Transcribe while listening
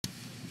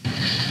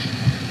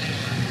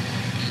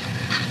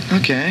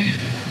Okay.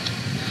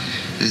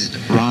 This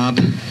is Rob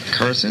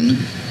Carson,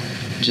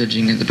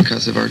 judging at the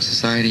Percussive Arts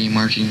Society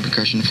Marching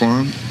Percussion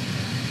Forum,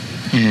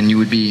 and you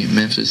would be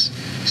Memphis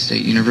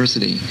State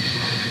University.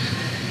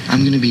 I'm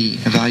going to be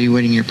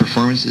evaluating your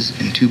performances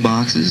in 2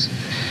 boxes,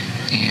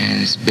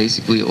 and it's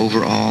basically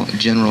overall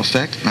general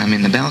effect. I'm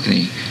in the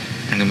balcony.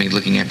 I'm going to be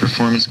looking at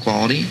performance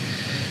quality,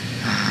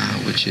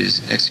 which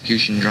is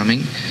execution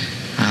drumming.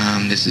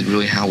 This is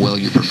really how well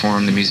you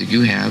perform the music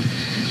you have.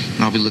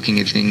 And I'll be looking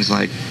at things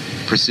like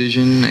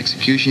precision,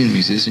 execution,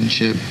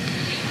 musicianship,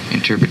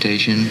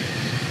 interpretation,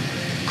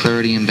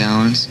 clarity and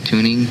balance,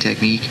 tuning,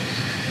 technique,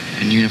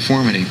 and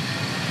uniformity.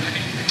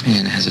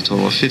 And it has a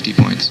total of 50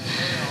 points.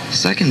 The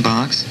second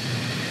box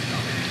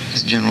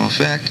is general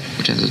effect,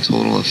 which has a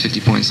total of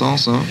 50 points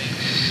also.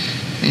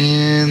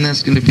 And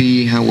that's going to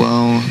be how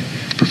well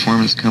the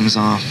performance comes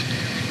off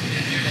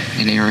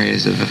in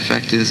areas of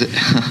effectiveness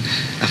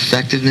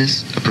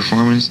of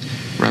performance,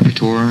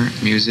 repertoire,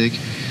 music,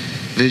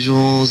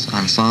 visuals,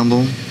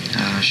 ensemble,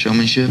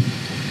 showmanship,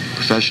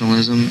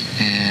 professionalism,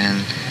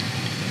 and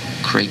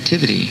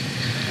creativity.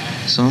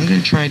 So I'm going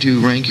to try to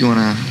rank you on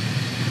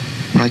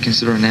what I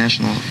consider a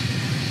national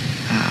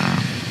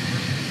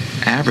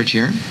average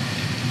here.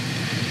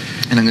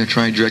 And I'm going to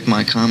try to direct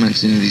my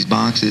comments into these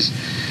boxes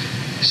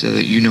so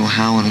that you know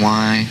how and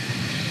why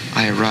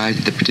I arrived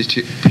at the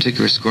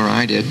particular score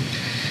I did.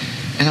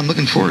 And I'm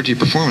looking forward to your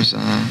performance.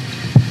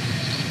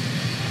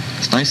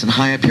 It's nice and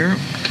high up here.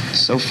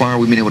 So far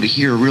we've been able to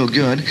hear real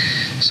good,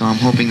 so I'm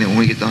hoping that when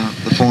we get the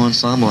full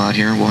ensemble out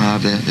here, we'll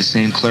have the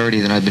same clarity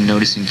that I've been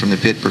noticing from the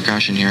pit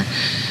percussion here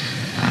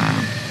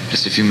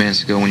just a few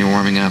minutes ago when you're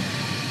warming up.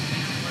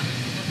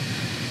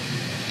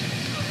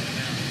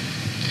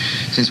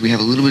 Since we have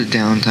a little bit of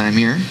downtime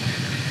here,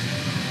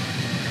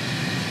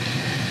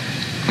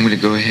 I'm going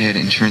to go ahead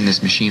and turn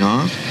this machine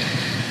off,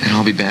 and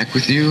I'll be back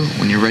with you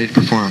when you're ready to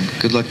perform.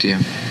 Good luck to you.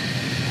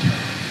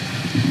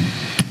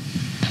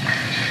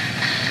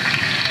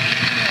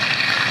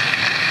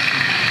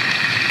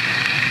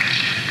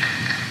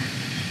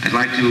 I'd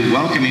like to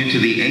welcome you to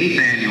the 8th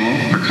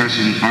Annual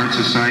Percussion Arts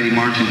Society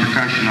Marching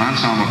Percussion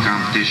Ensemble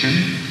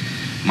Competition.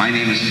 My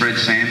name is Fred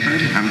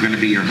Sanford. I'm going to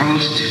be your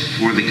host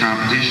for the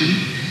competition,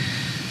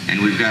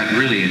 and we've got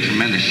really a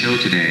tremendous show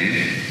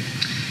today.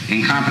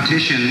 In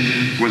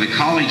competition for the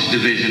college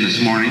division this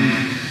morning,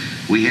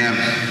 we have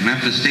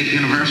Memphis State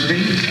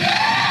University,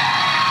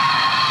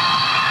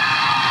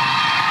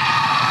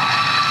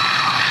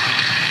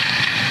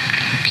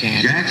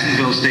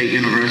 Jacksonville State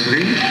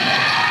University.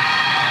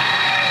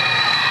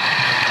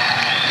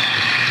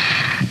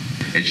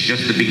 It's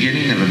just the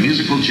beginning of a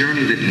musical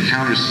journey that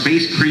encounters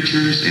space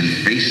creatures and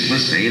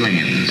faceless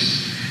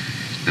aliens.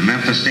 The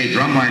Memphis State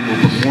Drumline will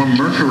perform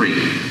Mercury,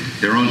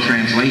 their own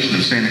translation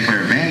of Santa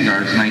Clara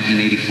Vanguard's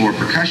 1984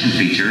 percussion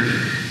feature,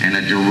 and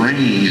a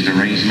deranged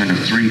arrangement of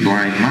 3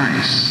 blind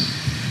mice.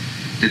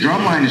 The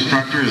drumline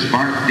instructor is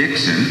Bart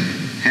Dixon.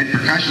 Head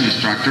percussion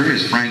instructor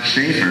is Frank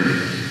Schaefer.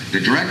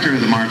 The director of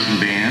the marching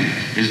band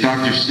is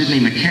Dr. Sidney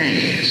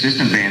McKay.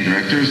 Assistant band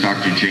director is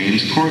Dr.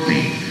 James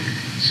Courtney.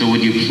 So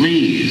would you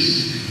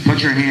please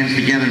put your hands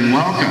together and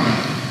welcome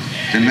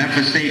the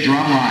Memphis State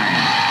Drumline.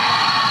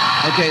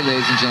 Okay,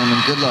 ladies and gentlemen,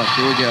 good luck.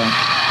 Here we go.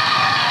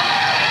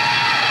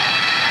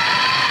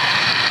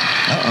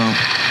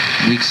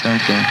 Uh-oh. Weak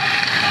start there.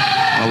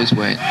 Always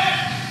wait.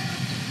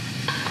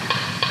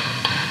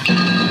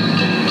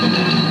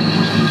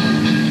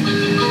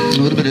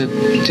 A little bit of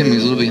Timmy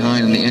was a little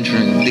behind in the intro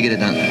to get it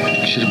done.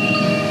 Should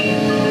have.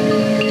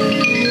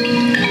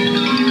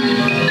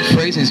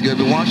 Phrasing is good,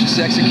 but watch this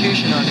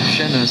execution on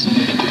crescendos.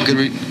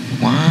 Good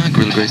wow,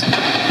 really great.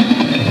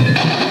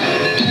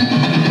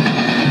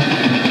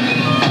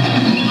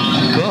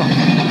 Cool.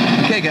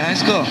 Okay,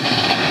 guys, cool.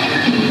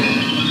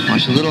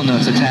 Watch the little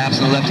notes, the taps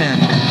on the left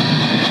hand.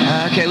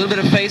 Okay, a little bit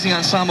of phasing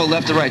ensemble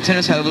left to right.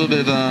 Tenors had a little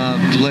bit of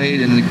delayed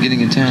in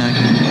getting attack.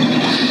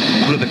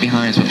 A little bit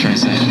behind is what I'm trying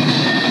to say.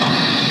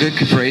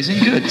 Good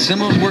phrasing, good.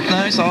 Cymbals work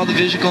nice. All the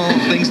visual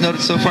things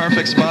noted so far.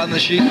 Effect spot on the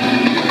sheet.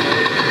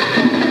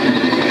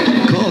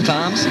 Cool,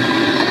 toms.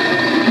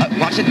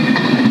 Watch it.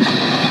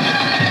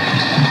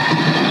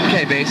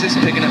 Okay, basses,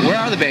 picking up. Where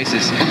are the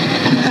basses?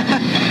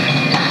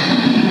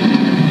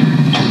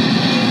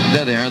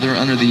 There they are. They're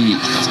under the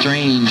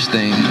strange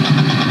thing.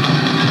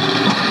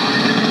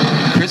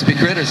 Crispy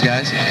critters,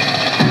 guys.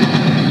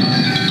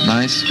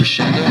 Nice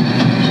crescendo.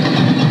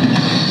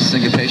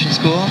 Syncopation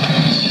school.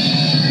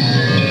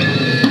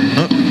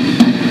 Oh.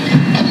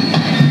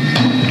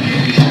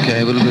 Okay,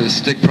 a little bit of a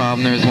stick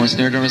problem there. There's one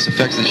snare drum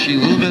affects the sheet a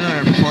little bit on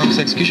our performance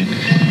execution.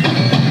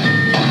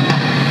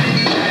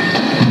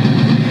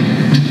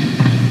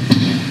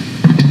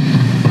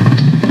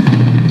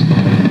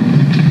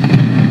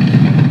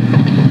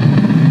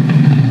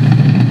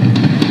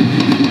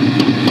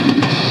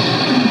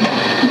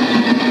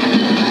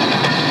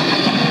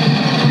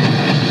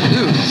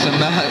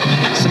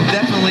 Some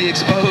definitely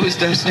exposed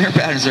snare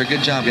patterns there.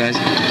 Good job, guys.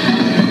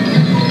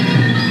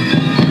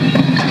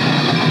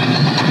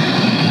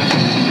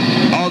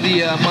 All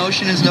the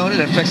motion is noted.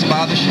 It affects the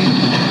machine.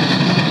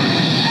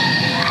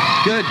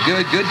 Good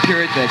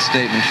period to that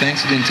statement.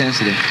 Thanks for the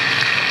intensity.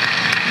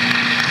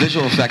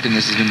 Visual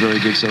effectiveness has been very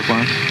good so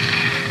far.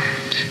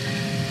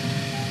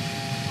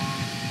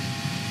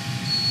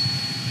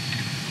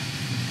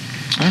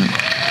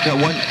 Got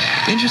one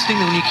interesting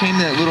that when you came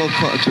to that little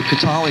to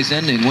Catali's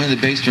ending, one of the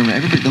bass drummer,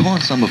 everybody, the whole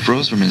ensemble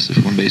froze for a minute.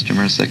 One bass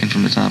drummer, a second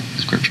from the top,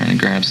 was trying to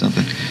grab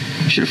something.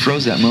 Should have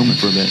froze that moment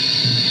for a bit.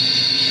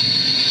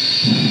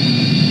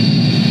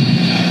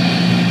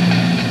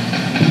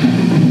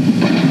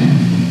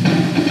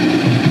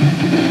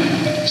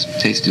 Some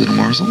tasty little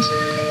morsels.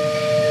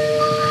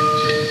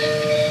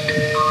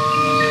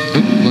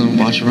 We'll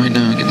watch it right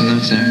now. Get the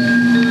notes there.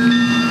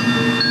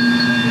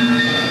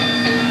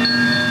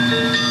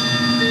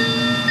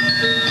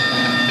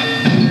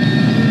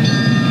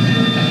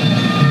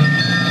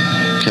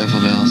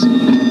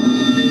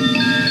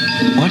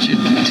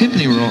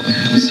 Timpani roll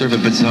was sort of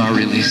a bizarre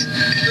release.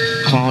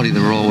 Quality of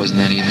the roll wasn't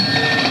that even.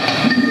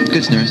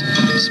 Good snares.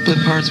 Split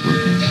parts were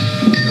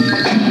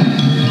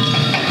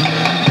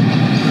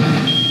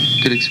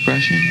good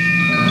expression.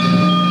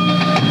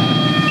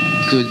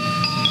 Good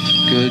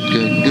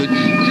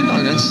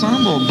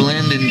ensemble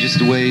blend in just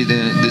the way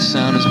the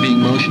sound is being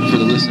motioned for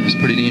the listener is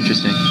pretty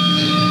interesting.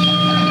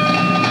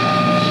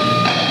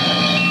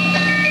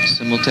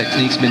 Cymbal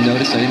technique's been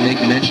noticed. I didn't make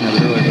mention of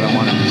it earlier, but I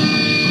want to.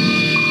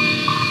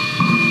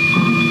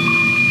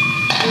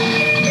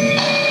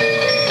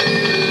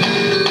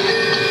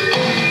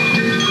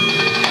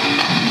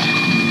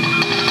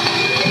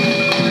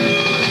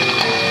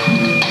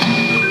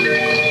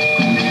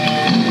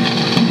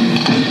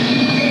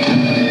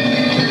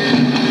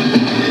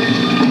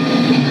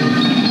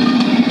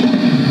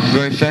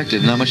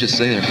 Effective, not much to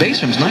say there. Bass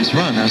drums, nice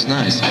run, that was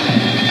nice.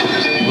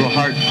 A little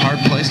hard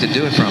place to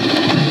do it from.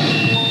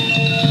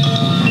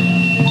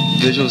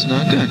 Visuals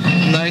not good.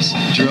 Nice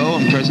drill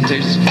and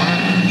presentations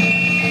fine.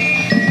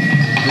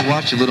 We'll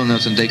watch the little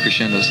notes and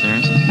decrescendo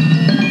snares.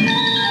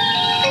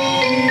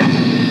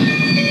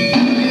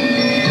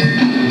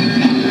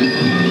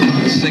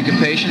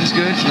 Syncopation's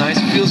good, it's nice.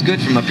 It feels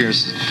good from up here.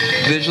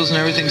 Visuals and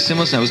everything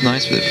similar, that was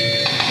nice for it.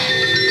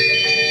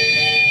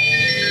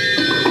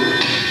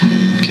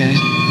 Okay.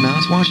 Now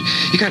let's watch it.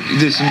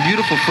 There's some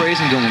beautiful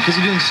phrasing going on. Because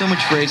you're doing so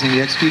much phrasing,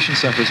 the execution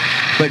suffers.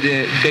 But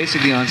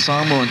basically,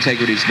 ensemble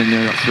integrity has been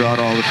there throughout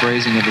all the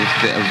phrasing of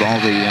all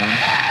the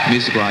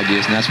musical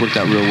ideas, and that's worked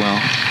out real well.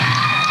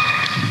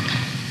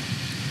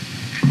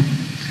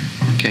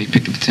 Okay,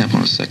 picked up the tempo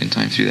on the second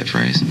time through that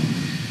phrase.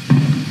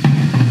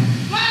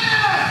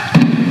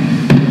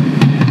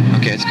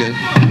 Okay, it's good.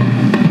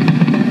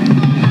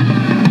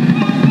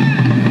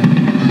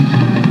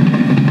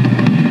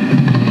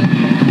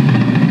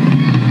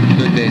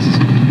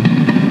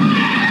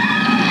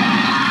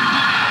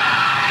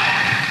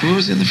 What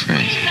was in the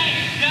phrase?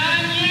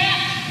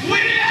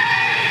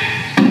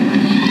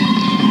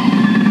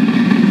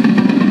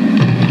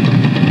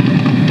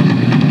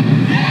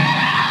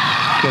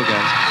 Cool,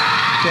 guys.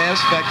 Okay, that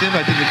was effective.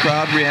 I think the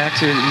crowd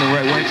reacted in the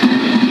right way.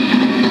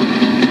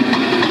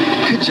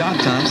 Good job,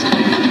 Toms.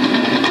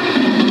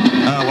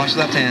 Watch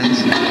left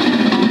hands.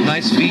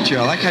 Nice feature.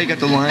 I like how you got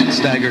the line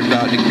staggered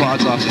about and the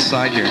quads off the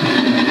side here.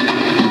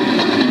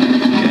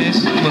 Okay,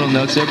 some little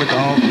notes there, but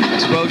all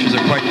exposures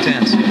are quite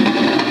intense.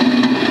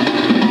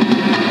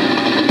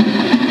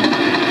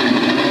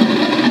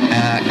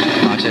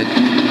 Watch it.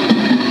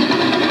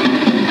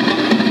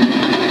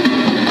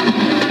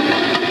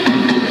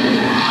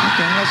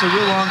 Okay, that's a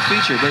real long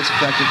feature, but it's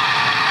effective.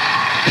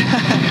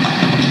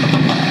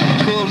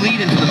 Cool lead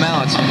into the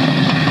mallets.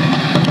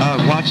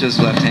 Watch those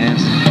left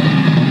hands.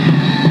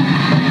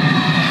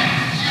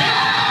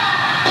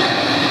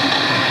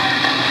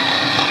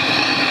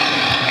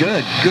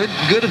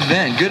 Good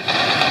event. Good,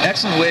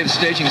 excellent way of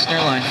staging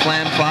snare line.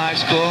 Flam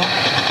 5's cool.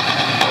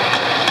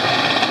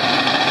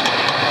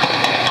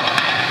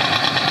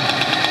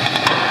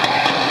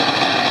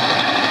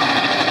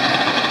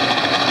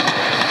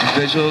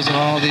 Visuals and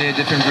all the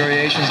different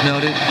variations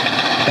noted.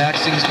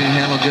 Backstings being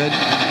handled good.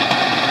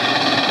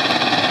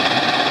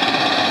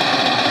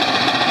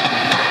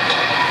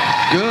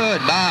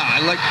 Good.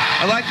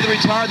 I like the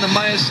retard and the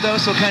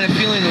maestoso kind of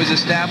feeling that was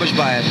established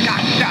by it.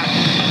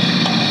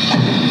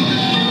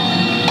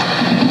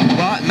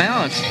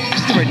 Mallets.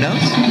 Is the right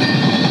notes?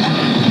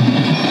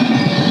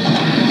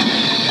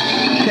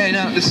 Okay,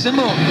 now the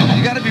cymbal.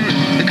 You got to be.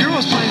 The girl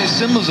was playing these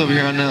cymbals over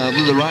here on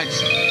the right.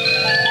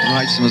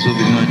 Right cymbals will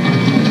be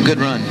behind. Good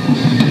run.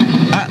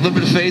 A little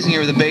bit of phasing here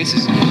with the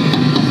basses.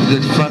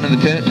 The front of the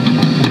pit.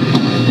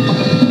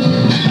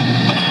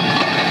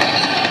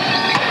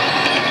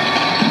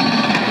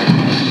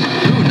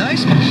 Ooh,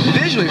 nice.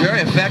 Visually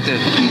very effective.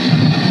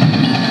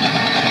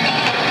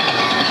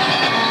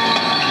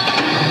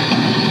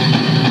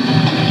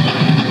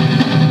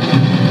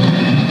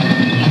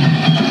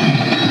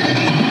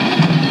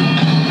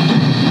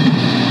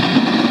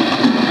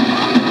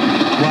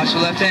 Watch the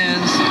left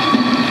hands.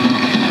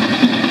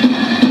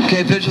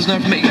 Okay, visuals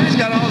not for me. You guys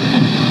got all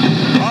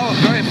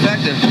very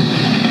effective.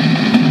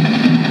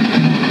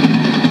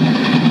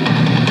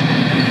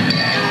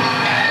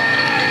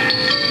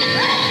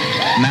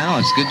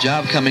 it's a good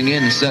job coming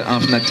in and set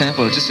off from that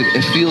tempo. It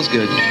feels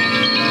good.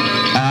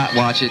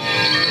 Watch it.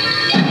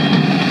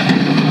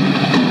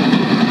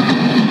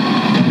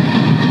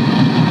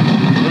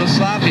 A little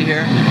sloppy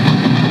here.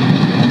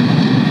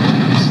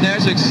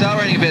 Snares are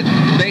accelerating a bit.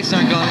 Bass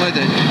aren't going with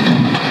it.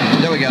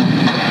 There we go.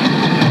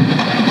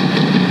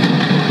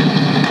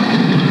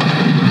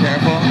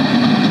 Careful.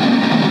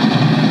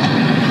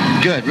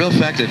 Good, real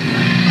effective.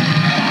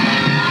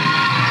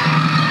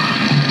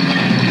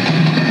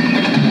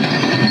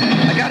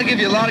 I got to give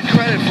you a lot of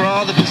credit for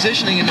all the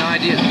positioning and the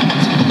idea.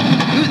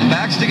 Ooh, the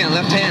backstick and the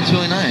left hand's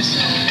really nice.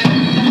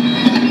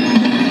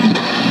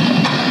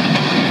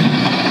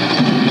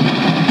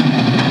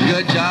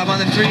 Good job on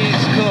the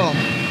threes, cool.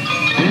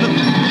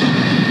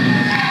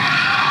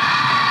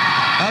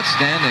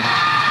 Outstanding.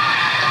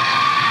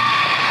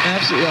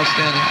 Absolutely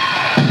outstanding.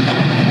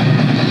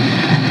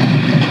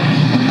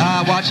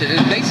 Watch it.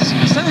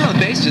 Somehow the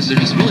basses are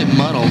just really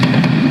muddled.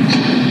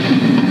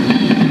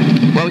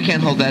 Well, we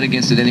can't hold that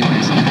against it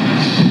anyways.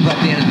 But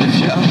at the end of the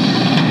show.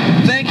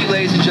 Thank you,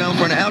 ladies and gentlemen,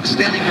 for an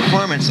outstanding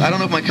performance. I don't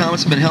know if my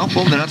comments have been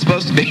helpful. They're not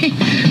supposed to be.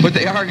 What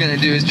they are going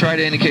to do is try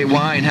to indicate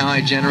why and how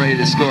I generated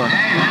a score.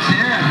 Hey, let's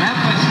hear it.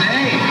 Memphis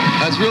State.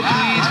 I was real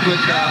pleased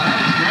with...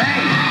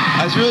 Great.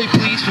 I was really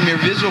pleased from your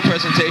visual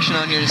presentation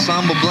on your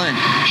ensemble blend.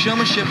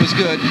 Showmanship was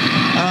good.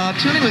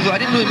 Tuning was, I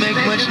didn't really make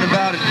mention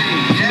about it.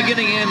 From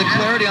beginning to end, the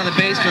clarity on the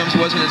bass drums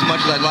wasn't as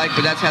much as I'd like,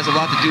 but that has a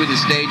lot to do with the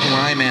stage and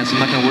where I'm at, so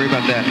I'm not going to worry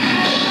about that.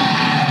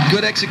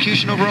 Good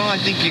execution overall. I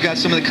think you got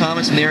some of the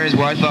comments in the areas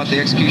where I thought the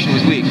execution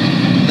was weak.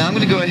 Now I'm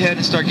going to go ahead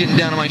and start getting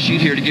down on my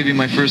sheet here to give you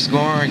my first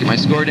score and get my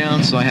score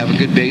down so I have a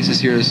good basis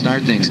here to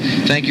start things.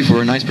 Thank you for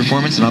a nice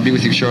performance, and I'll be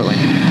with you shortly.